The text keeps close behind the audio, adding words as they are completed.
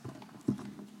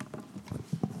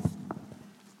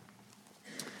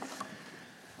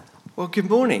Well,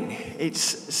 good morning.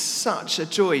 It's such a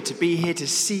joy to be here to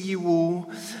see you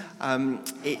all.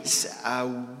 It's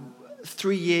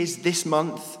 3 years this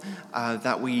month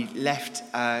that we left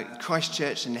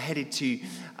Christchurch and headed to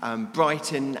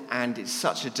Brighton, and it's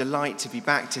such a delight to be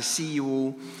back to see you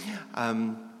all.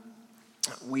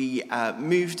 We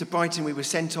moved to Brighton. We were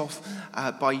sent off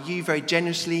by you very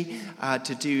generously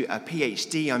to do a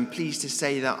PhD. I'm pleased to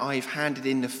say that I've handed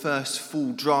in the first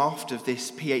full draft of this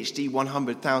PhD,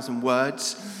 100,000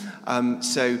 words.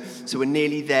 So we're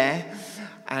nearly there.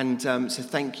 And so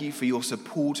thank you for your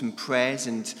support and prayers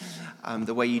and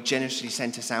the way you generously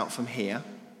sent us out from here.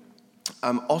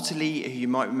 Ottilie, who you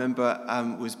might remember,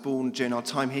 was born during our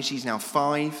time here. She's now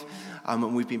 5.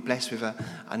 And we've been blessed with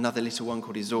another little one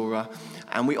called Izora.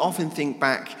 And we often think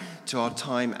back to our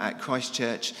time at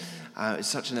Christchurch. It's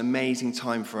such an amazing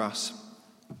time for us.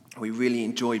 We really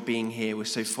enjoyed being here. We're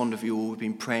so fond of you all. We've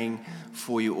been praying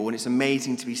for you all. And it's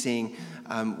amazing to be seeing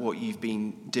what you've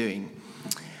been doing.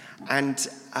 And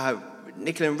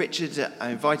Nicola and Richard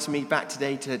invited me back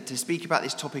today to speak about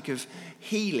this topic of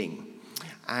healing.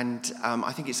 And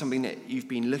I think it's something that you've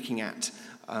been looking at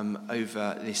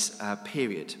over this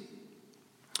period.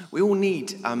 We all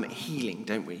need healing,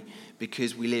 don't we?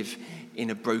 Because we live in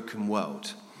a broken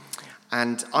world.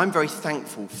 And I'm very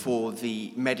thankful for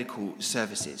the medical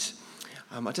services.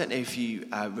 I don't know if you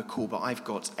recall, but I've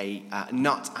got a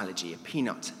nut allergy, a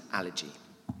peanut allergy.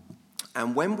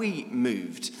 And when we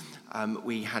moved,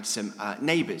 we had some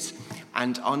neighbours.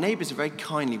 And our neighbours very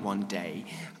kindly one day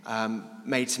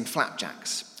made some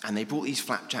flapjacks. And they brought these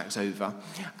flapjacks over,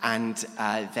 and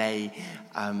they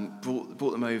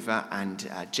brought them over, and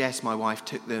Jess, my wife,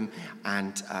 took them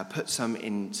and put some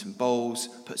in some bowls,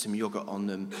 put some yogurt on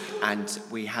them, and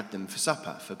we had them for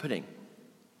supper, for pudding.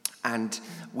 And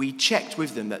we checked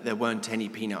with them that there weren't any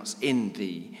peanuts in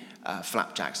the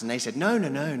flapjacks, and they said, no,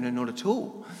 not at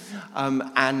all.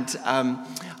 And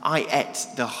I ate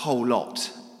the whole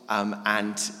lot,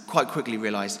 and quite quickly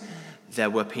realised there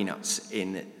were peanuts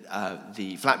in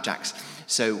the flapjacks.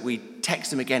 So we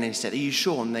texted them again and said, are you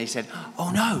sure? And they said, oh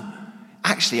no,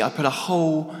 actually I put a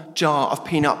whole jar of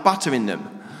peanut butter in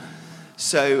them.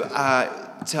 So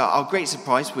to our great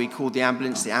surprise, we called the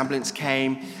ambulance. The ambulance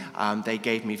came. They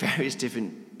gave me various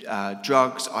different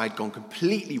drugs. I'd gone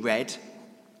completely red.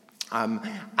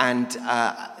 And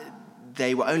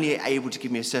they were only able to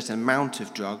give me a certain amount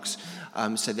of drugs.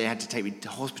 So they had to take me to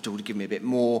hospital to give me a bit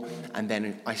more, and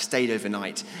then I stayed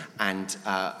overnight and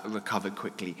recovered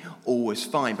quickly. All was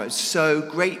fine, but I was so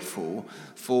grateful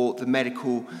for the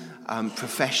medical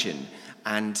profession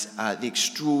and the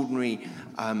extraordinary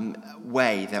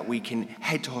way that we can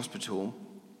head to hospital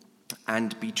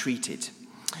and be treated.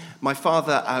 My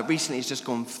father recently has just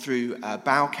gone through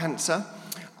bowel cancer,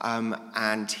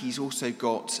 and he's also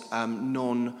got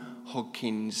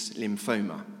non-Hodgkin's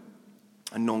lymphoma,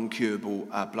 a non-curable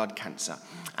blood cancer.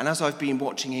 And as I've been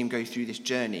watching him go through this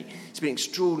journey, it's been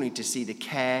extraordinary to see the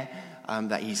care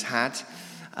that he's had,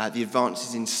 the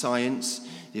advances in science,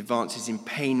 the advances in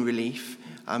pain relief.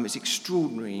 It's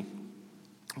extraordinary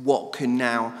what can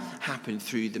now happen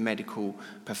through the medical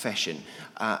profession.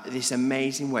 This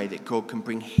amazing way that God can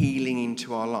bring healing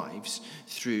into our lives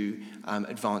through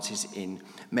advances in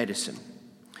medicine.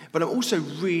 But I'm also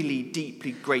really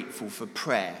deeply grateful for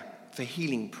prayer, for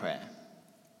healing prayer.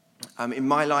 In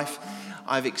my life,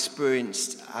 I've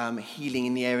experienced healing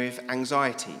in the area of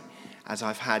anxiety, as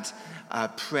I've had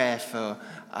prayer for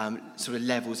sort of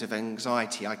levels of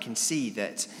anxiety. I can see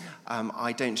that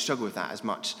I don't struggle with that as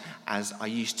much as I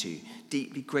used to.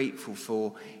 Deeply grateful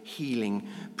for healing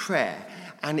prayer.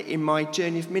 And in my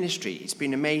journey of ministry, it's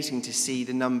been amazing to see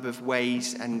the number of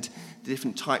ways and the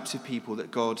different types of people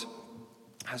that God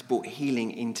has brought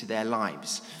healing into their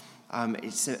lives.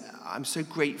 I'm so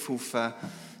grateful for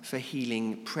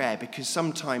healing prayer, because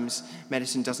sometimes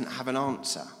medicine doesn't have an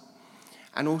answer.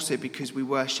 And also because we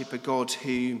worship a God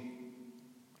who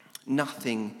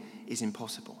nothing is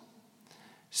impossible.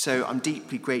 So I'm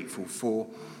deeply grateful for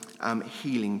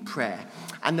healing prayer.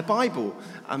 And the Bible,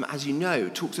 as you know,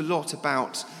 talks a lot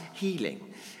about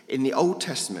healing. In the Old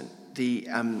Testament,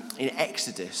 in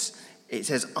Exodus, it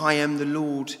says, I am the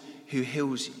Lord who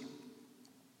heals you.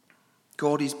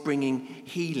 God is bringing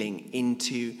healing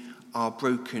into our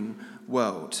broken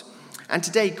world. And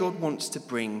today God wants to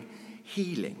bring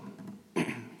healing.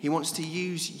 He wants to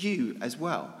use you as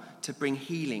well to bring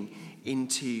healing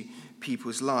into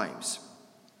people's lives.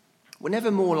 We're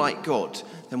never more like God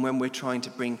than when we're trying to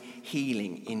bring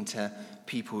healing into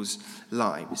people's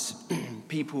lives.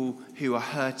 People who are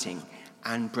hurting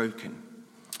and broken.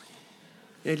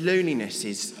 Loneliness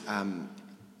is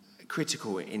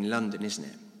critical in London, isn't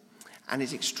it? And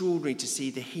it's extraordinary to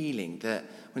see the healing that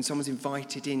when someone's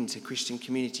invited into Christian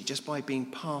community just by being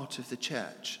part of the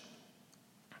church,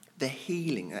 the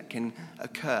healing that can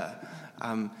occur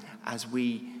as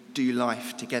we do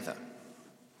life together.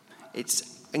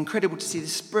 It's incredible to see the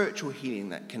spiritual healing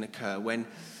that can occur when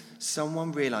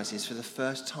someone realizes for the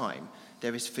first time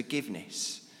there is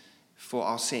forgiveness for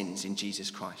our sins in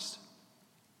Jesus Christ.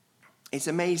 It's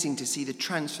amazing to see the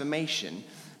transformation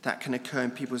that can occur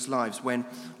in people's lives when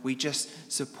we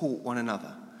just support one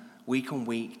another, week on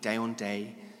week, day on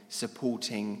day,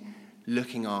 supporting,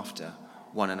 looking after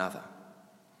one another.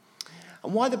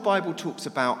 And why the Bible talks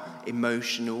about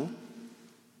emotional,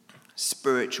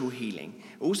 spiritual healing,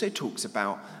 it also talks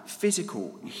about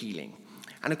physical healing.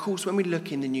 And of course, when we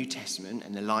look in the New Testament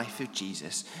and the life of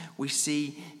Jesus, we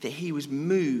see that he was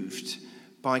moved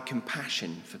by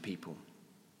compassion for people,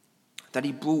 that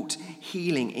he brought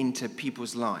healing into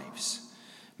people's lives.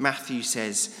 Matthew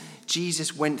says,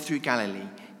 Jesus went through Galilee,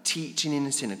 teaching in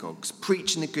the synagogues,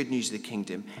 preaching the good news of the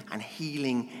kingdom, and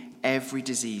healing every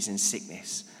disease and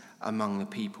sickness among the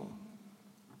people.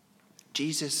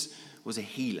 Jesus was a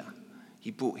healer. He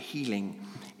brought healing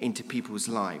into people's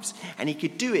lives. And he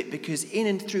could do it because in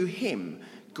and through him,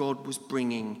 God was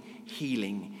bringing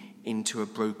healing into a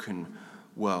broken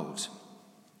world.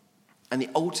 And the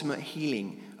ultimate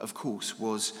healing, of course,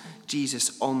 was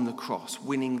Jesus on the cross,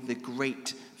 winning the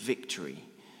great victory,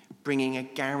 bringing a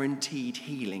guaranteed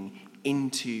healing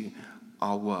into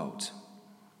our world.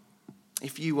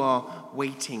 If you are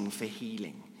waiting for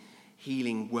healing,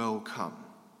 healing will come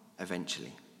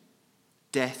eventually.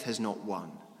 Death has not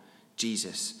won.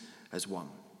 Jesus has won.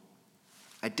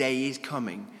 A day is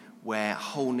coming where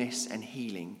wholeness and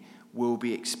healing will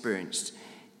be experienced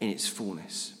in its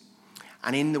fullness.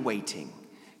 And in the waiting,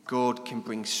 God can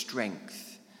bring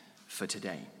strength for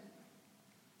today.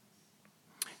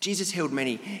 Jesus healed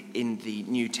many in the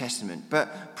New Testament,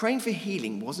 but praying for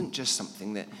healing wasn't just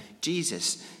something that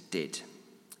Jesus did.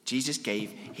 Jesus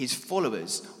gave his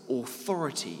followers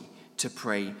authority to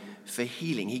pray for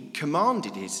healing. He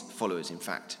commanded his followers, in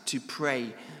fact, to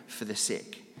pray for the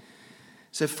sick.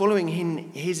 So following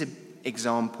his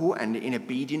example and in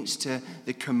obedience to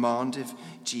the command of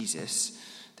Jesus,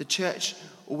 the church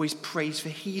always prays for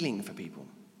healing for people.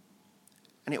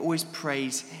 And it always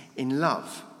prays in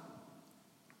love.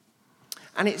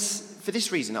 And it's for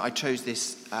this reason that I chose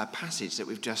this passage that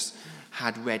we've just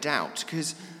had read out,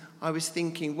 because I was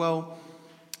thinking, well,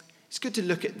 it's good to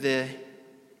look at the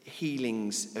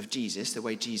healings of Jesus, the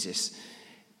way Jesus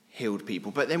healed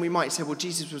people. But then we might say, well,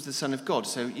 Jesus was the Son of God,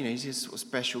 so, he's a sort of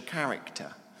special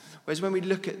character. Whereas when we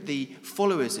look at the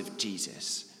followers of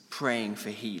Jesus praying for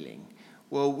healing,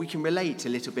 well, we can relate a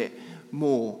little bit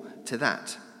more to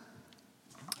that.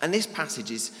 And this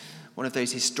passage is one of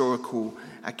those historical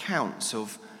accounts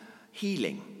of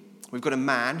healing. We've got a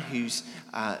man who's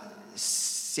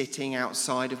sitting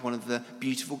outside of one of the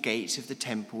beautiful gates of the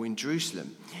temple in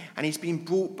Jerusalem. And he's been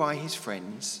brought by his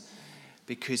friends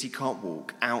because he can't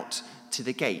walk out to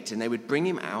the gate. And they would bring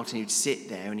him out and he would sit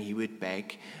there and he would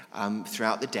beg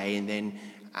throughout the day. And then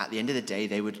at the end of the day,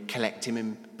 they would collect him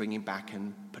and bring him back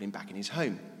and put him back in his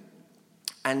home.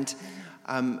 And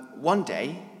one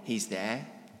day he's there,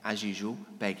 as usual,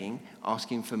 begging,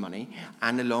 asking for money.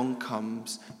 And along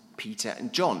comes Peter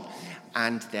and John,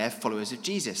 and they're followers of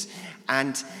Jesus.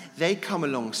 And they come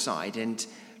alongside, and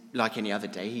like any other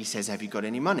day, he says, have you got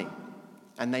any money?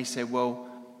 And they say, well,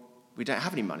 we don't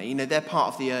have any money. They're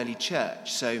part of the early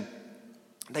church, so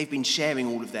they've been sharing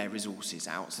all of their resources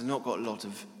out, so they've not got a lot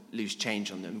of loose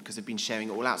change on them because they've been sharing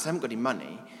it all out, so they haven't got any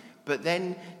money. But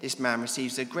then this man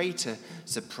receives a greater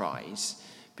surprise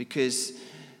because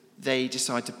they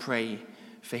decide to pray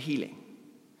for healing.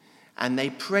 And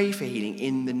they pray for healing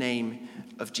in the name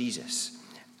of Jesus.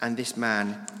 And this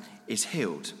man is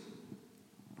healed.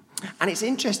 And it's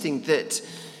interesting that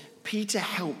Peter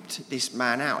helped this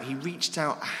man out. He reached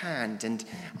out a hand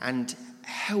and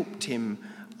helped him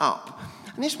up.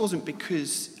 And this wasn't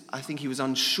because I think he was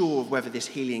unsure of whether this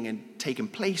healing had taken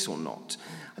place or not.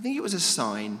 I think it was a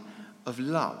sign of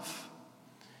love.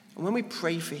 And when we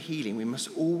pray for healing, we must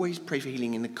always pray for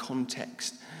healing in the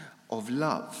context of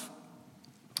love.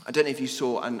 I don't know if you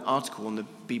saw an article on the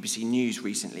BBC News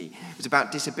recently. It was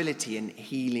about disability and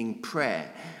healing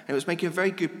prayer. And it was making a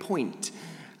very good point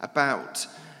about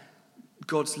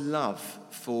God's love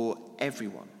for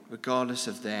everyone, regardless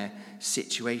of their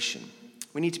situation.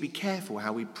 We need to be careful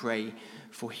how we pray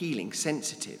for healing,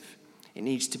 sensitive. It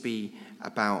needs to be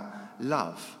about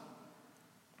love.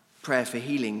 Prayer for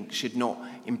healing should not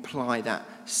imply that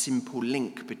simple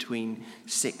link between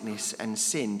sickness and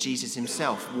sin. Jesus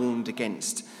himself warned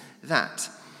against that.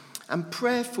 And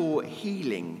prayer for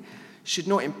healing should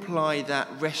not imply that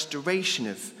restoration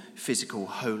of physical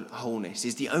wholeness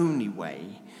is the only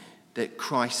way that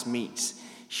Christ meets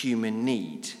human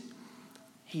need.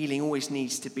 Healing always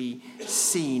needs to be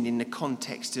seen in the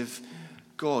context of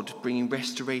God bringing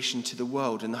restoration to the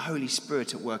world and the Holy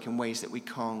Spirit at work in ways that we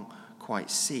can't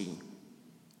quite see.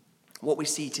 What we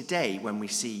see today when we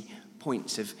see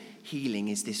points of healing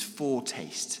is this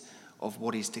foretaste of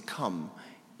what is to come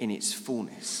in its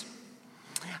fullness.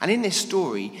 And in this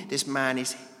story, this man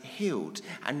is healed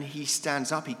and he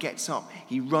stands up, he gets up,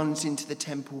 he runs into the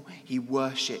temple, he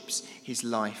worships, his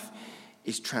life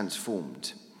is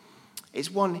transformed. It's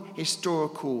one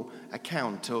historical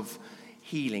account of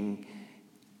healing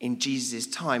in Jesus'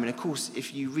 time. And of course,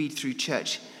 if you read through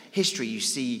church history, you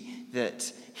see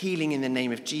that healing in the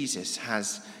name of Jesus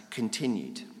has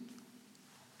continued.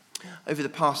 Over the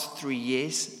past 3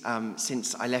 years,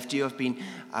 since I left you, I've been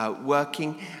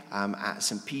working at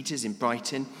St. Peter's in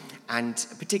Brighton, and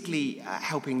particularly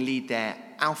helping lead their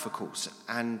Alpha course.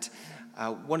 And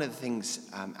one of the things,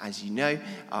 as you know,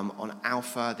 on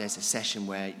Alpha, there's a session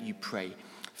where you pray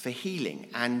for healing.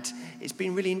 And it's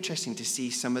been really interesting to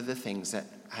see some of the things that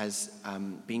has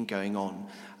been going on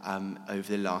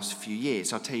over the last few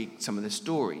years. I'll tell you some of the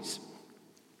stories.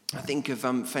 I think of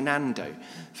Fernando.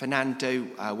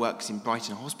 Fernando works in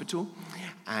Brighton Hospital,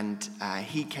 and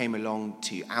he came along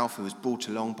to Alpha, was brought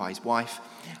along by his wife,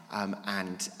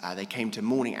 and they came to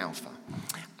Morning Alpha.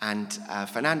 And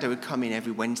Fernando would come in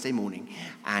every Wednesday morning,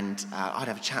 and I'd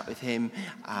have a chat with him,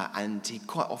 and he'd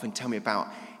quite often tell me about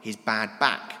his bad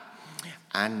back.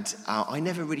 And I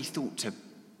never really thought to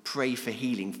pray for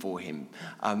healing for him,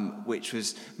 which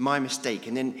was my mistake.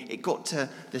 And then it got to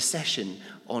the session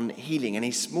on healing, and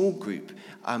his small group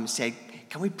said,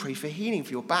 "Can we pray for healing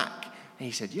for your back?" And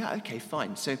he said, "Yeah, okay,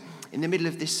 fine." So in the middle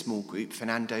of this small group,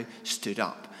 Fernando stood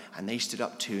up, and they stood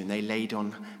up too, and they laid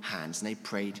on hands, and they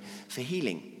prayed for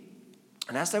healing.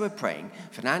 And as they were praying,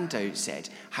 Fernando said,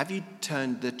 "Have you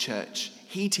turned the church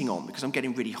heating on? Because I'm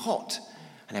getting really hot."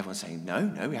 And everyone's saying,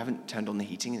 no, we haven't turned on the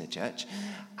heating in the church.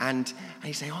 And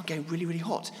he's saying, I'm getting really, really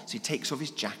hot. So he takes off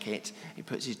his jacket, he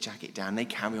puts his jacket down, they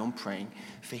carry on praying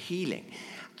for healing.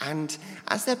 And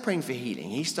as they're praying for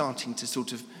healing, he's starting to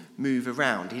sort of move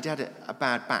around. He'd had a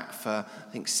bad back for,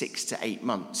 I think, 6 to 8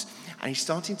 months. And he's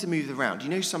starting to move around. You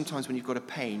know, sometimes when you've got a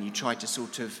pain, you try to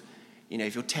sort of,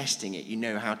 if you're testing it, you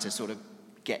know how to sort of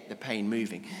get the pain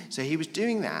moving. So he was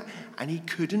doing that, and he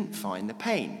couldn't find the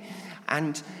pain.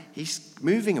 And he's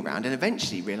moving around and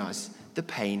eventually realised the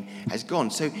pain has gone.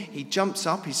 So he jumps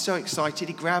up, he's so excited,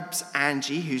 he grabs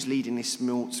Angie, who's leading this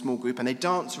small group, and they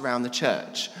dance around the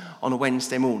church on a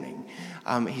Wednesday morning.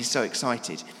 He's so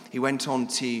excited. He went on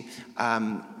to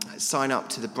sign up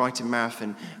to the Brighton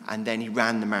Marathon, and then he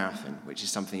ran the marathon, which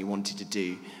is something he wanted to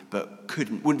do, but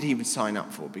wouldn't even sign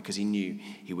up for because he knew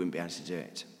he wouldn't be able to do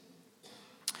it.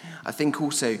 I think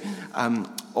also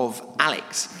of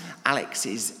Alex. Alex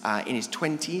is in his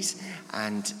 20s,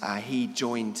 and he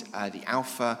joined the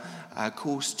Alpha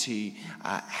course to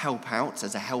help out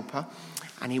as a helper.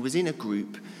 And he was in a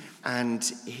group,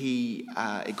 and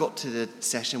it got to the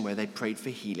session where they prayed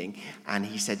for healing, and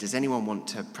he said, "Does anyone want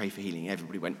to pray for healing?"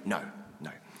 Everybody went, no.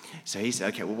 So he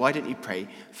said, "Okay, well, why don't you pray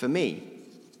for me?"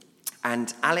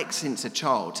 And Alex, since a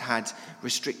child, had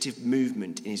restrictive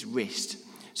movement in his wrist.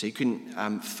 So he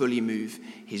couldn't fully move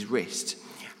his wrist.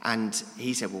 And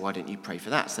he said, well, why don't you pray for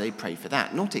that? So they prayed for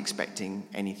that, not expecting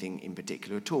anything in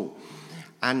particular at all.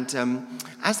 And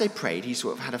as they prayed, he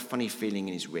sort of had a funny feeling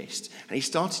in his wrist. And he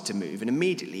started to move, and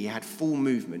immediately he had full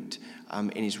movement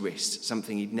in his wrist,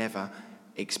 something he'd never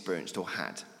experienced or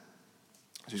had.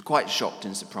 So he was quite shocked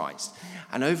and surprised.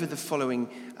 And over the following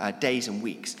days and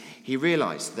weeks, he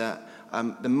realised that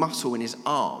the muscle in his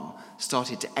arm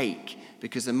started to ache,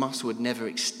 because the muscle had never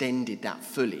extended that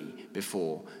fully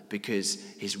before, because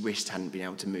his wrist hadn't been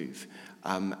able to move.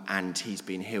 And he's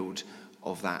been healed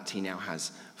of that. He now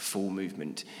has full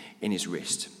movement in his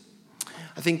wrist.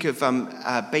 I think of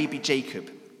baby Jacob.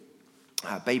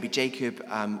 Baby Jacob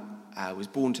was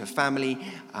born to a family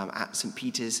at St.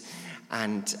 Peter's.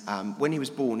 And when he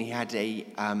was born, he had a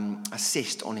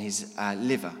cyst on his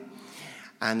liver.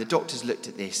 And the doctors looked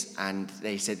at this, and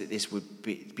they said that this would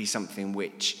be something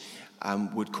which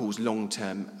would cause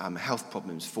long-term health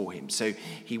problems for him. So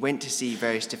he went to see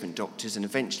various different doctors and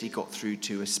eventually got through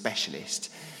to a specialist.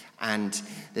 And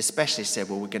the specialist said,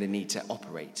 well, we're going to need to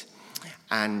operate.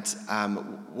 And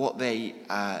what they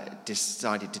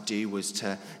decided to do was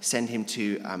to send him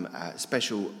to a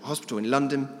special hospital in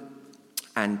London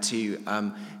and to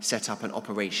set up an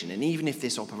operation. And even if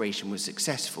this operation was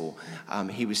successful,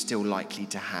 he was still likely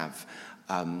to have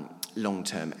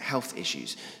long-term health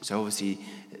issues. So obviously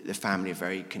the family are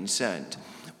very concerned.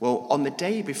 Well, on the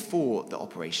day before the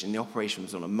operation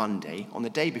was on a Monday, on the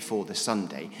day before the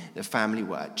Sunday, the family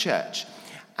were at church.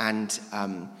 And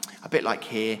a bit like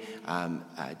here,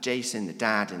 Jason, the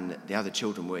dad, and the other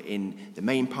children were in the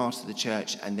main part of the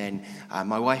church, and then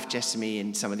my wife, Jessamy,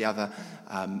 and some of the other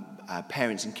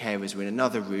parents and carers were in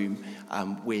another room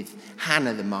with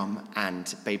Hannah, the mum,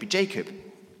 and baby Jacob.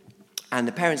 And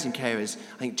the parents and carers,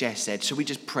 I think Jess said, shall we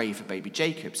just pray for baby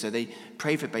Jacob? So they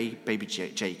prayed for baby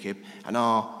Jacob, and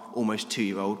our almost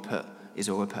 2-year-old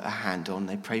Isadora put her hand on.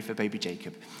 They prayed for baby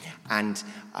Jacob. And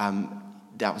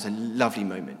that was a lovely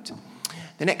moment.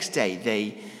 The next day,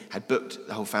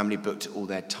 the whole family booked all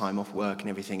their time off work and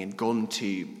everything and gone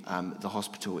to the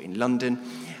hospital in London.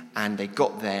 And they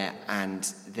got there and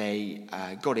they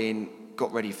got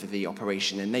ready for the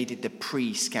operation, and they did the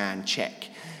pre-scan check.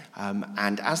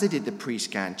 And as they did the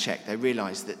pre-scan check, they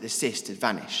realised that the cyst had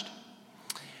vanished.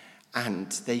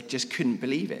 And they just couldn't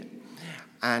believe it.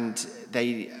 And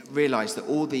they realised that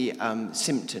all the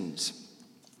symptoms,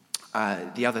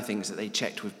 the other things that they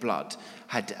checked with blood,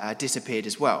 had disappeared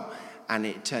as well. And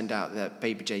it turned out that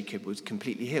baby Jacob was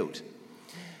completely healed.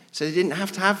 So they didn't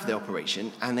have to have the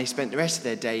operation, and they spent the rest of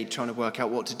their day trying to work out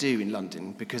what to do in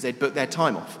London because they'd booked their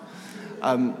time off.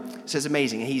 So it's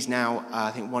amazing. He's now,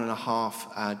 I think,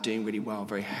 1.5, doing really well,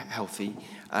 very healthy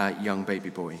young baby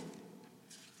boy.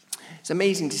 It's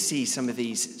amazing to see some of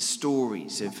these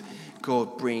stories of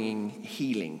God bringing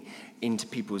healing into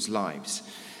people's lives.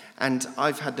 And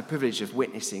I've had the privilege of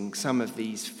witnessing some of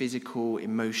these physical,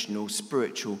 emotional,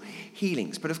 spiritual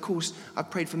healings. But of course, I've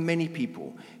prayed for many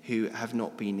people who have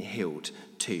not been healed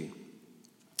too.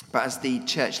 But as the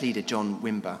church leader, John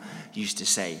Wimber, used to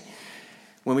say,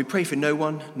 when we pray for no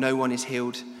one is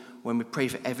healed. When we pray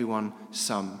for everyone,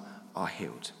 some are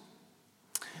healed.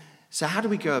 So how do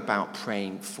we go about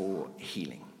praying for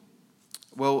healing?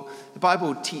 Well, the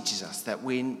Bible teaches us that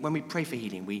when we pray for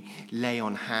healing, we lay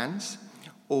on hands,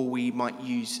 or we might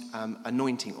use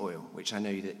anointing oil, which I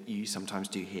know that you sometimes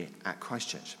do here at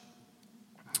Christchurch.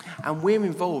 And we're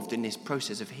involved in this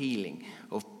process of healing,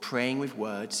 of praying with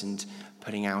words and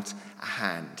putting out a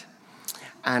hand.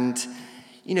 And,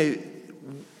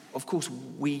 of course,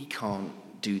 we can't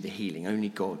do the healing. Only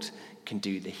God can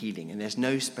do the healing. And there's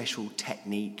no special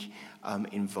technique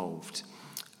involved.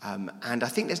 And I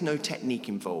think there's no technique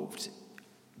involved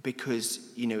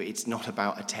because, it's not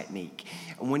about a technique.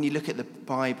 And when you look at the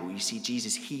Bible, you see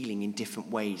Jesus healing in different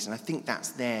ways. And I think that's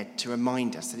there to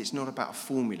remind us that it's not about a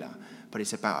formula, but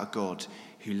it's about a God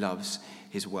who loves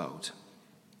his world.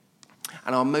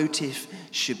 And our motive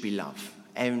should be love.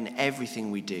 In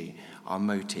everything we do, our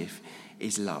motive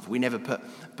is love. We never put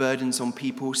burdens on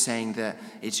people saying that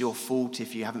it's your fault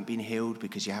if you haven't been healed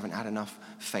because you haven't had enough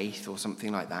faith or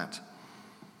something like that.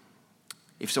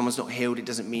 If someone's not healed, it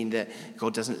doesn't mean that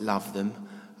God doesn't love them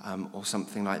or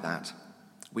something like that.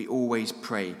 We always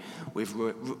pray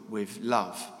with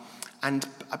love. And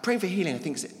praying for healing, I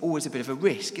think, is always a bit of a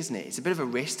risk, isn't it? It's a bit of a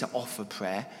risk to offer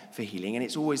prayer for healing, and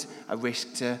it's always a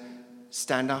risk to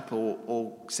stand up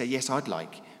or say, yes, I'd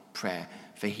like prayer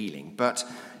for healing. But,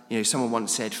 someone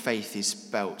once said faith is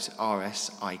spelt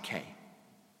R-S-I-K.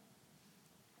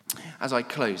 As I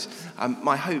close,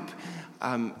 my hope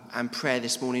and prayer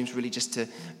this morning is really just to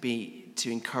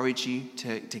encourage you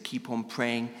to keep on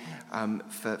praying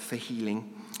for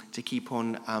healing, to keep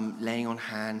on laying on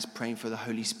hands, praying for the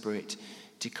Holy Spirit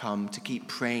to come, to keep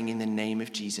praying in the name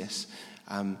of Jesus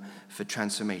for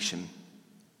transformation.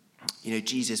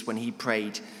 Jesus, when he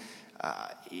prayed,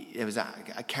 there was that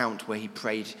account where he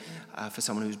prayed for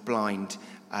someone who was blind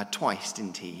twice,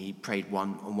 didn't he? He prayed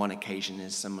on one occasion,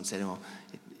 as someone said,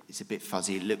 it's a bit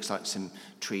fuzzy, it looks like some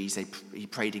trees. He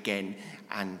prayed again,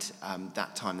 and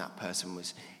that time that person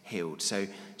was healed. So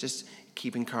just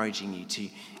keep encouraging you to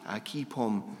keep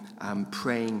on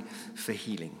praying for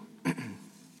healing.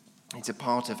 It's a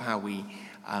part of how we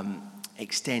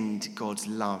extend God's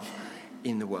love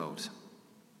in the world.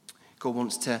 God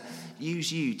wants to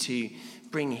use you to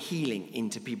bring healing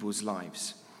into people's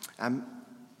lives.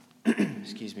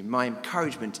 Excuse me. My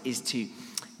encouragement is to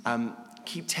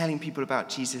keep telling people about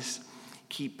Jesus,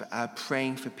 keep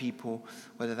praying for people,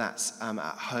 whether that's at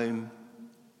home,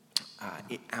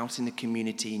 out in the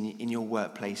community, in your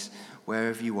workplace,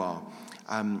 wherever you are.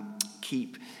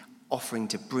 Keep offering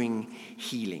to bring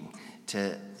healing,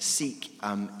 to seek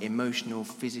emotional,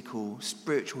 physical,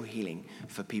 spiritual healing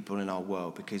for people in our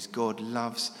world, because God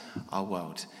loves our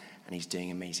world and he's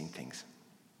doing amazing things.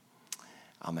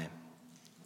 Amen.